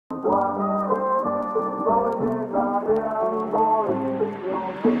Specialised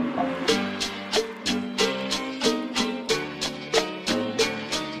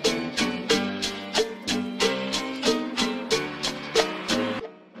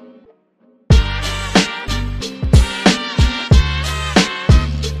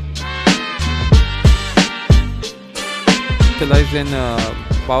इन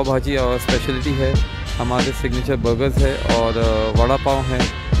पाव भाजी और speciality है हमारे सिग्नेचर बर्गर्स है और वड़ा पाव है।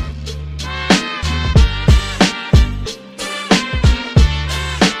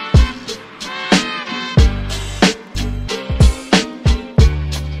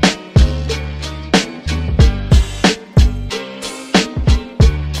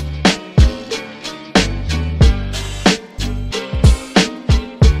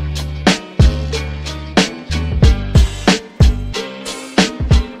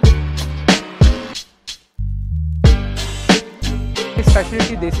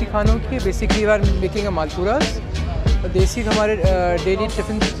 स्पेशलिटी देसी खानों की basically we are making a मालपुरास। देसी हमारे डेली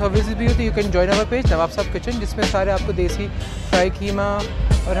टिफ़िन सर्विसेज भी होती है। You can join our page नवाब साहब किचन, जिसमें सारे आपको देसी फ्राई कीमा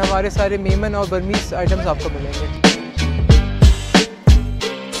और हमारे सारे मेमन और बर्मीज आइटम्स आपको मिलेंगे।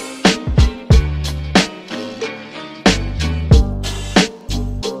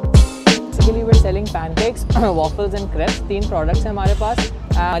 Basically we're selling pancakes, waffles and crepes. 3 products हैं हमारे पास।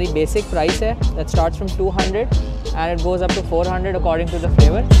 हमारी बेसिक प्राइस है that starts from 200 and it goes up to 400 according to the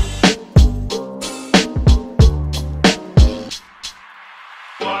flavor.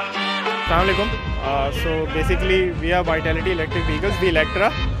 Assalamualaikum. So basically we are Vitality Electric Vehicles, the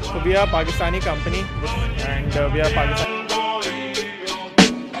Electra. So we are a Pakistani company and we are Pakistani.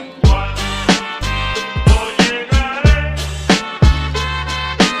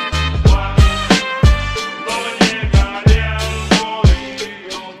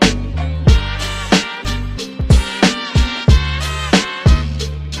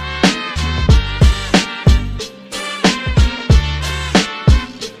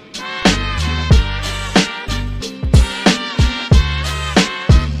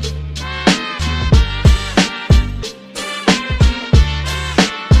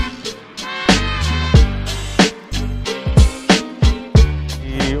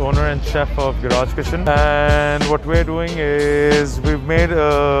 Owner and chef of Garage Kitchen, and what we're doing is we've made a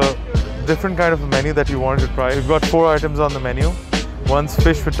different kind of a menu that you wanted to try. We've got 4 items on the menu. One's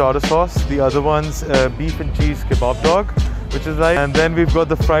fish with tartar sauce, the other one's beef and cheese kebab dog, which is like, and then we've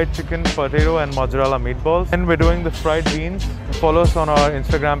got the fried chicken, potato and mozzarella meatballs, and we're doing the fried beans. Follow us on our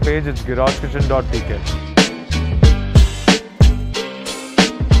Instagram page, it's garagekitchen.pk.